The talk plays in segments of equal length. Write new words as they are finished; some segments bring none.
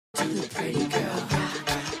the pretty girl.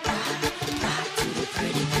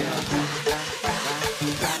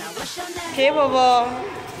 Hey, Bobo.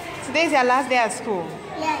 Today is your last day at school?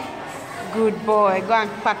 Yes. Good boy. Go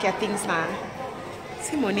and pack your things now.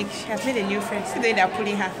 See Monique, she has made a new friend. See the way they're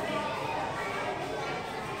pulling her.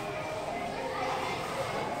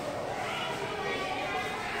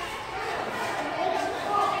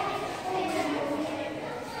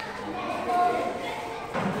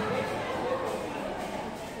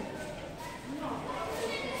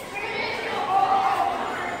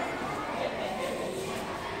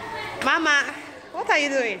 Mama, what are you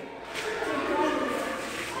doing?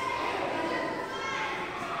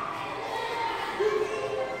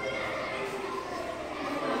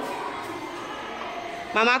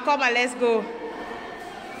 Mama, come on, let's go.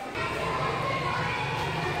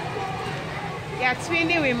 You're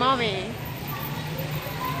twinning with mommy.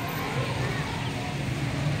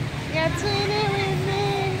 You're twinning with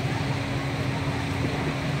me.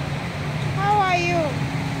 How are you?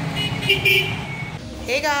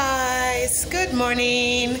 Hey guys, good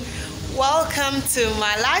morning. Welcome to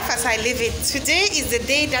my life as I live it. Today is the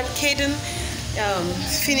day that Caden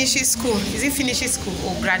finishes school. Is he finishes school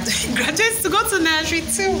or graduates to go to nursery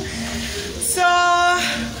too? So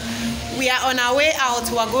we are on our way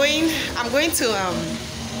out. I'm going to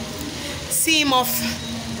see him off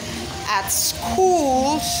at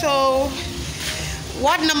school. So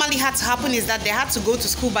what normally had to happen is that they had to go to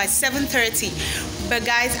school by 7:30. But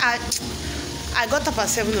guys, I got up at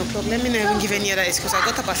 7 o'clock. Let me not even give any other excuse. I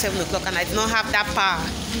got up at 7 o'clock and I did not have that power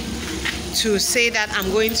to say that I'm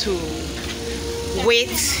going to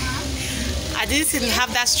wait. I didn't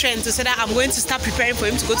have that strength to say that I'm going to start preparing for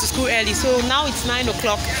him to go to school early. So now it's 9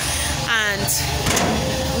 o'clock and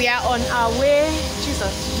we are on our way.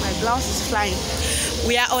 Jesus, my blouse is flying.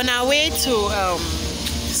 We are on our way to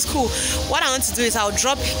school. What I want to do is I'll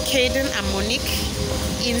drop Caden and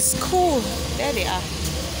Monique in school. There they are.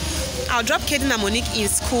 I'll drop Caden and Monique in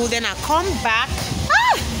school, then I'll come back.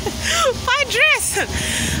 My dress!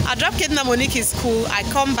 I'll drop Caden and Monique in school, I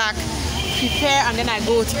come back, prepare, and then I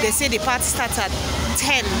go. They say the party starts at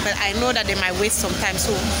 10, but I know that they might waste some time,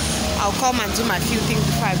 so I'll come and do my few things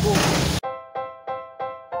before I go.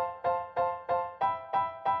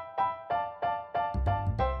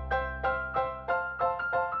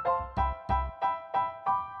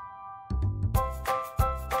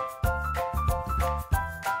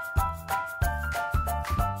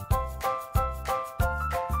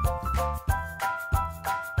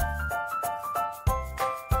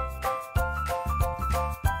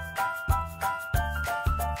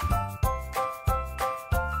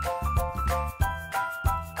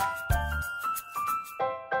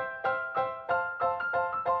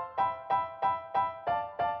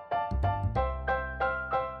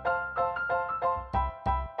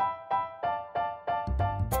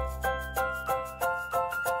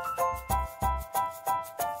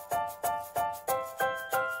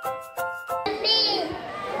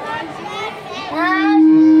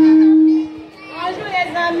 Bonjour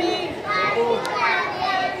les amis.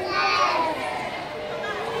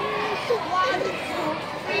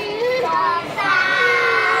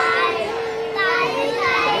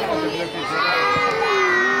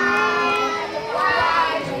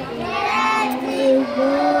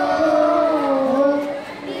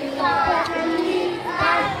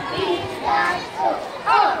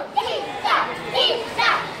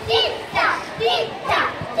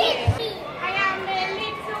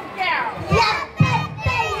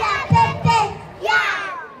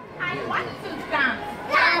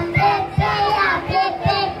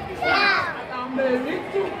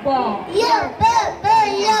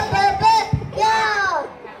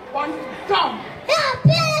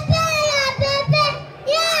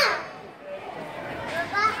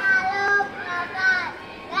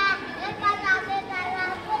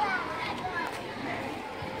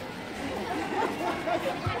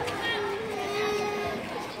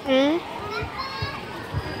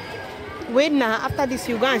 Wait now, after this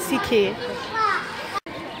you go and see Kay.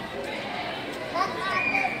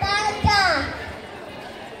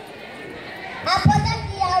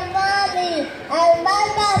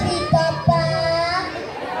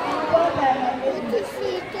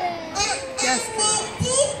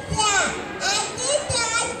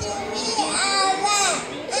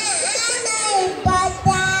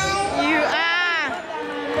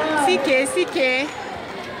 You are CK.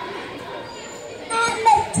 I'm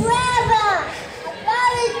a driver. I'm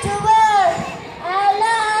going to work. I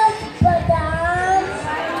love bananas.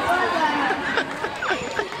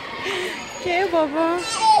 Okay, Bobo.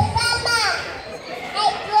 Hey, Mama. I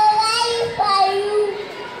go right for you.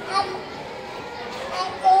 I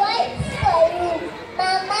go right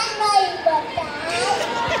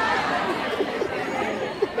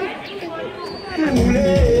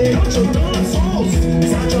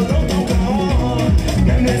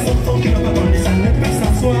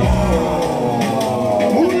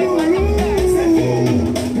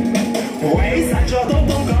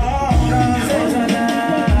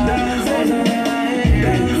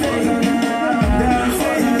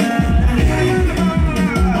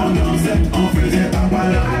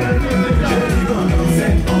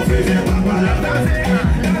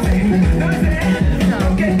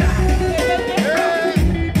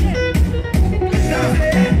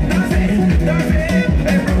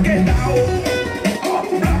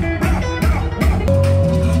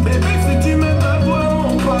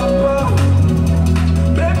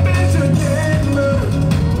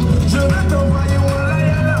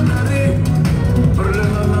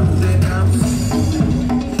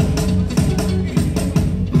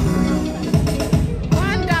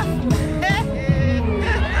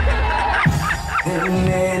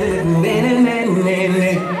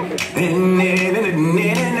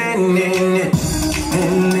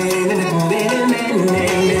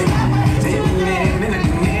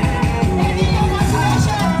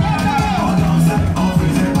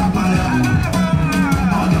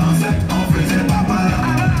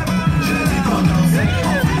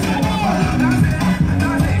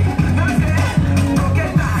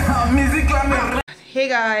Hey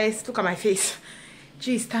guys, look at my face.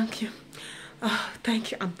 Jeez, thank you. Oh,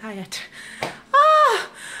 thank you. I'm tired.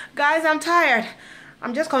 Guys, I'm tired.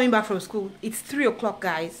 I'm just coming back from school. It's 3 o'clock,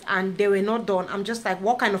 guys, and they were not done. I'm just like,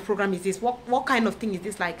 what kind of program is this? What kind of thing is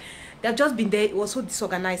this? Like, they've just been there. It was so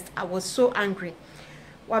disorganized. I was so angry.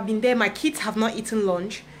 Well, I've been there. My kids have not eaten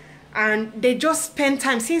lunch, and they just spent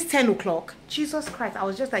time since 10 o'clock. Jesus Christ. I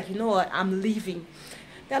was just like, you know what? I'm leaving.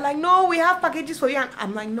 They're like, no, we have packages for you. And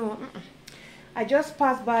I'm like, no. I just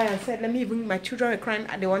passed by and said, let me bring. My children were crying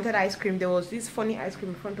and they wanted ice cream. There was this funny ice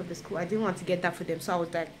cream in front of the school. I didn't want to get that for them, so I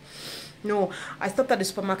was like, no. I stopped at the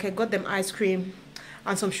supermarket, got them ice cream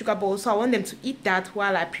and some sugar balls. So I want them to eat that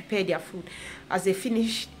while I prepare their food. As they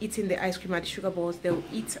finish eating the ice cream and the sugar balls, they'll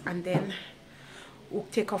eat and then we'll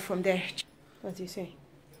take off from there. What do you say?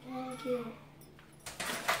 Thank you.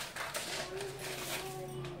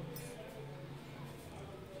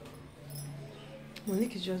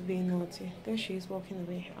 Monique is just being naughty. There she is walking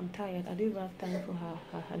away. I'm tired. I don't even have time for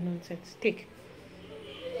her nonsense. Take.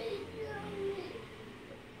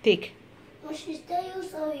 Take. Oh, she's telling you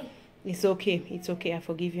sorry. It's okay. It's okay. I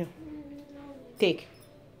forgive you. Take.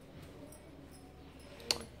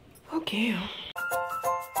 Okay.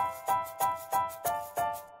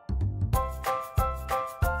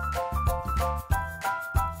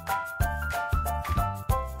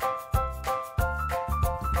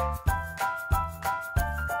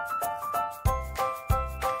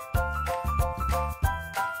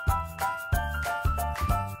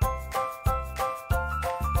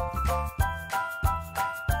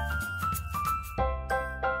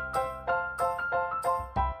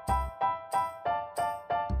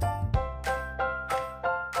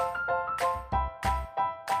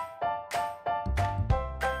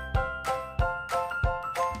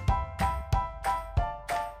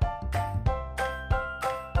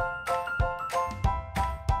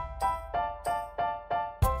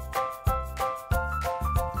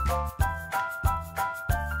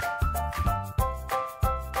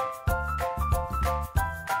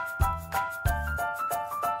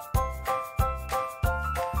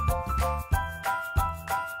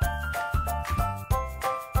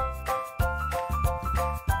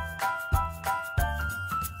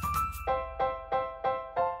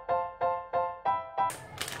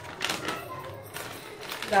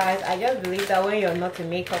 Guys, I just believe that when you're not a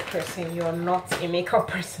makeup person, you're not a makeup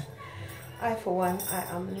person. I, for one, I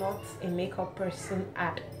am not a makeup person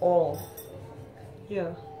at all.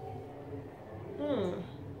 Yeah. I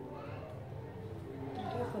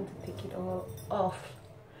just want to take it all off.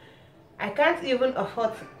 I can't even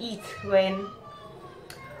afford to eat when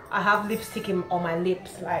I have lipstick on my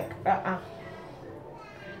lips. Like, that's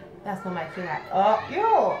not my thing at all.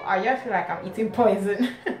 Yo, I just feel like I'm eating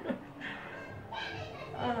poison.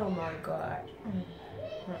 Oh my god.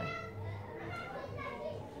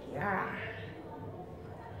 Yeah.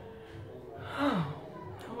 How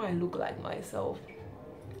I look like myself.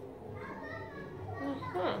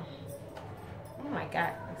 Oh my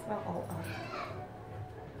god, it's not all up.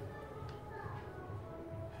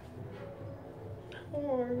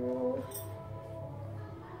 Oh.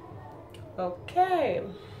 Okay.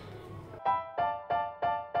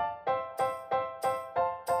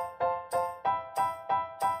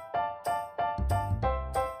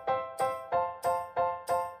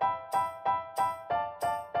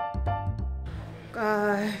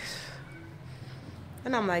 Guys,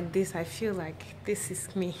 when I'm like this, I feel like this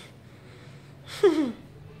is me.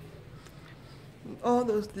 All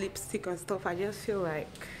those lipstick and stuff, I just feel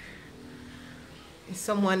like it's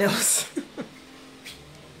someone else.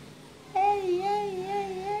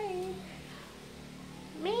 Hey,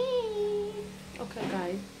 me. Okay,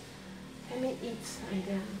 guys, let me eat and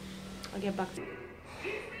then I'll get back to you.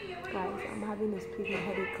 Guys, I'm having a splitting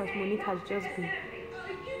headache because Monique has just been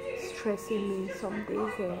stressing me some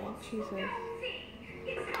days here. Jesus,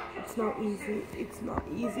 it's not easy. It's not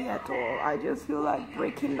easy at all. I just feel like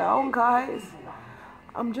breaking down, guys.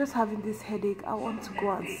 I'm just having this headache. I want to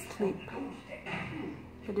go and sleep,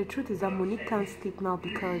 but the truth is that Monique can't sleep now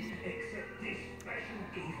because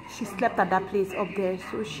she slept at that place up there,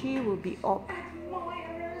 so she will be up.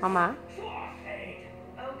 Mama,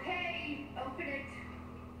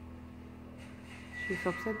 she's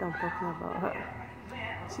upset that I'm talking about her.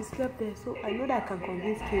 She slept there, so I know that I can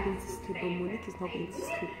convince Kaden to sleep, but Monique is not going to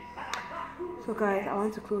sleep. So guys, I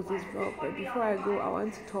want to close this vlog, but before I go, I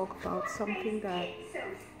want to talk about something that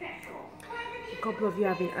a couple of you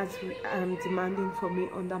have been demanding for me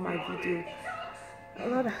under my video.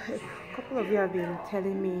 A couple of you have been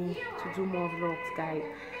telling me to do more vlogs, guys.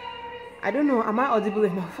 I don't know, am I audible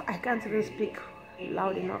enough? I can't even speak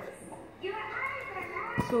loud enough.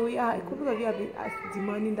 So yeah, a couple of you have been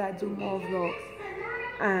demanding that I do more vlogs,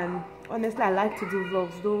 and honestly I like to do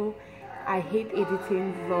vlogs, though I hate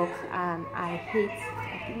editing vlogs, and I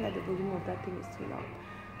think that the volume of that thing is too loud.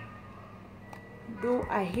 Though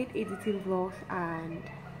I hate editing vlogs, and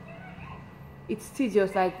it's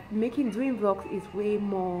tedious. Like doing vlogs is way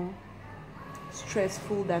more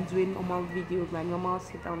stressful than doing normal videos, like normal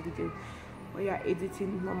sit down videos. When you're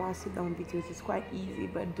editing normal sit down videos, it's quite easy,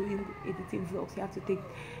 but doing editing vlogs, you have to take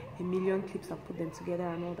a million clips and put them together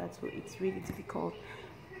and all that, so it's really difficult.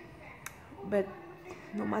 But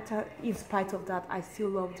no matter, in spite of that, I still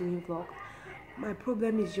love doing vlogs. My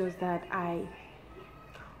problem is just that I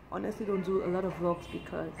honestly don't do a lot of vlogs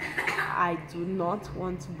because I do not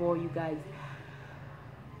want to bore you guys.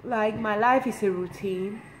 Like, my life is a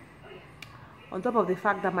routine. On top of the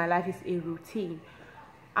fact that my life is a routine,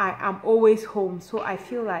 I am always home, so I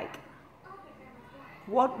feel like,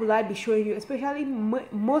 what will I be showing you? Especially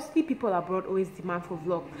mostly people abroad always demand for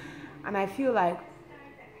vlog, and I feel like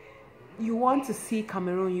you want to see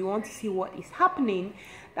Cameroon, you want to see what is happening,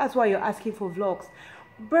 that's why you're asking for vlogs.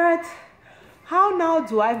 But how now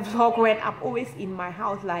do I vlog when I'm always in my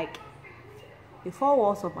house? Like, the four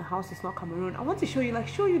walls of my house is not Cameroon. I want to show you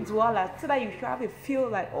Douala, so that you should have a feel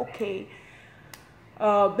like, okay,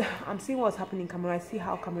 I'm seeing what's happening in Cameroon. I see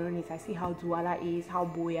how Cameroon is, I see how Douala is, how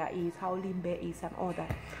Boya is, how Limbe is, and all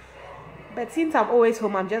that. But since I'm always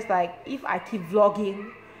home, I'm just like, if I keep vlogging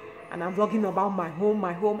and I'm vlogging about my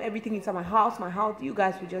home, everything inside my house, you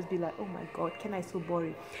guys will just be like, oh my god, Kenna is so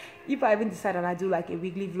boring. If I even decide and I do like a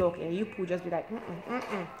weekly vlog, and you will just be like,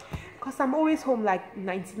 because I'm always home, like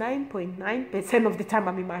 99.9% of the time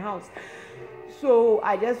I'm in my house. So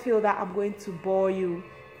I just feel that I'm going to bore you.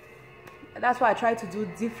 That's why I try to do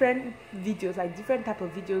different videos, like different type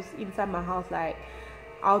of videos inside my house, like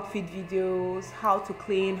outfit videos, how to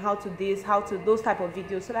clean, how to this, how to those type of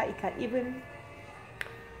videos, so that it can even,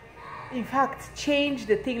 in fact, change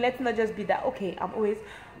the thing. Let's not just be that, okay, I'm always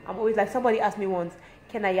like, somebody asked me once,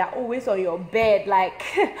 Kenna, you're always on your bed. Like,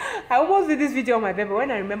 I almost did this video on my bed, but when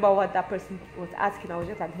I remember what that person was asking, I was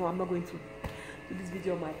just like, no, I'm not going to do this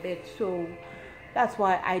video on my bed. So that's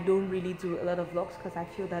why I don't really do a lot of vlogs, because I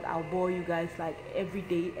feel that I'll bore you guys, like every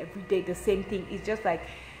day the same thing. It's just like,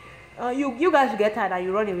 you guys will get tired and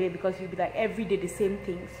you run away, because you'll be like every day the same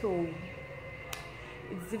thing. So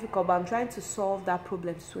it's difficult, but I'm trying to solve that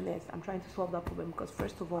problem soonest. I'm trying to solve that problem because,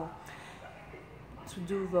 first of all, to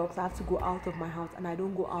do vlogs I have to go out of my house, and I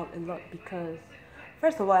don't go out a lot because,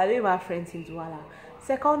 first of all, I don't have friends in Douala.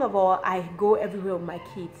 Second of all, I go everywhere with my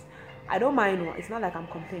kids. I don't mind, it's not like I'm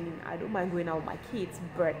complaining, I don't mind going out with my kids,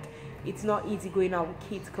 but it's not easy going out with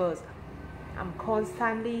kids because I'm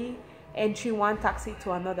constantly entering one taxi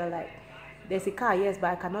to another. Like, there's a car, yes, but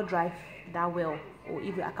I cannot drive that well, or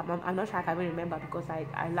even I'm not sure I can even remember, because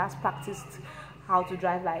I last practiced how to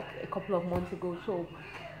drive like a couple of months ago. So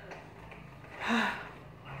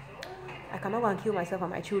I cannot go and kill myself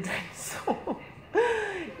and my children. So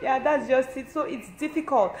yeah, that's just it. So it's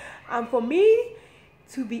difficult, and for me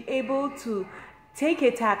to be able to take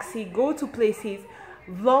a taxi, go to places,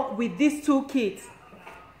 vlog with these two kids,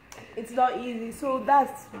 it's not easy. So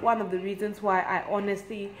that's one of the reasons why I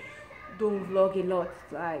honestly don't vlog a lot.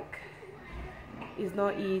 Like, it's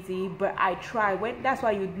not easy, but I try. That's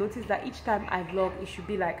why you'd notice that each time I vlog, it should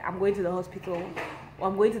be like I'm going to the hospital, or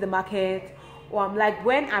I'm going to the market, or I'm like,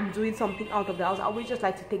 when I'm doing something out of the house, I always just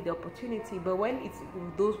like to take the opportunity. But when it's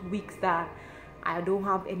those weeks that I don't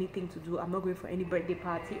have anything to do, I'm not going for any birthday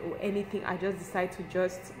party or anything, I just decide to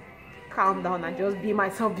just calm down and just be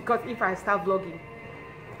myself, because if I start vlogging,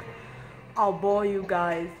 I'll bore you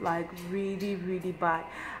guys like really, really bad.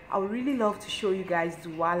 I would really love to show you guys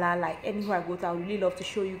Douala, like anywhere I go to. I would really love to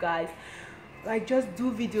show you guys, like, just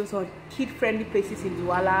do videos on kid-friendly places in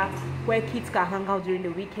Douala, where kids can hang out during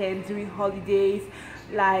the weekends, during holidays,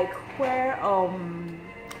 like where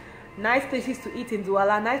nice places to eat in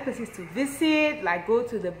Douala, nice places to visit, like go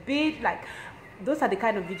to the beach. Like, those are the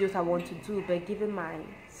kind of videos I want to do, but given my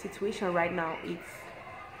situation right now,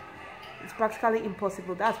 it's practically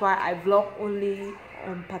impossible. That's why I vlog only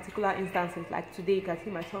on particular instances. Like today, you can see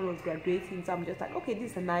my son was graduating, so I'm just like, okay,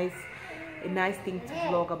 this is a nice thing to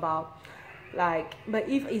vlog about. Like, but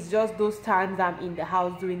if it's just those times I'm in the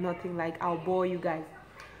house doing nothing, like, I'll bore you guys.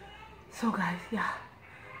 So guys, yeah,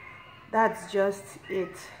 that's just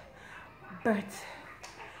it. But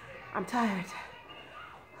I'm tired.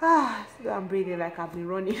 So I'm breathing like I've been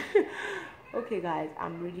running. Okay guys,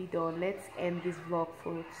 I'm really done. Let's end this vlog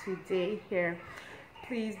for today here.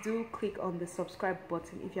 Please do click on the subscribe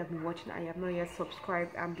button if you have been watching and you have not yet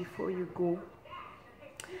subscribed. And before you go,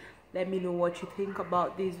 let me know what you think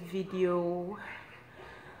about this video.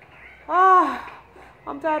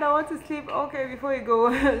 I'm tired, I want to sleep. Okay, before you go,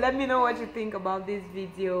 let me know what you think about this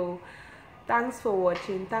video. Thanks for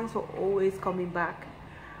watching. Thanks for always coming back.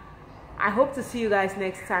 I hope to see you guys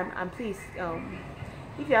next time. And please,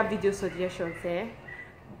 if you have video suggestions,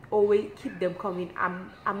 always keep them coming.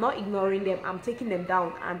 I'm not ignoring them. I'm taking them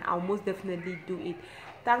down, and I'll most definitely do it.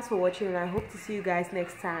 Thanks for watching, and I hope to see you guys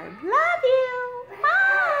next time. Love you.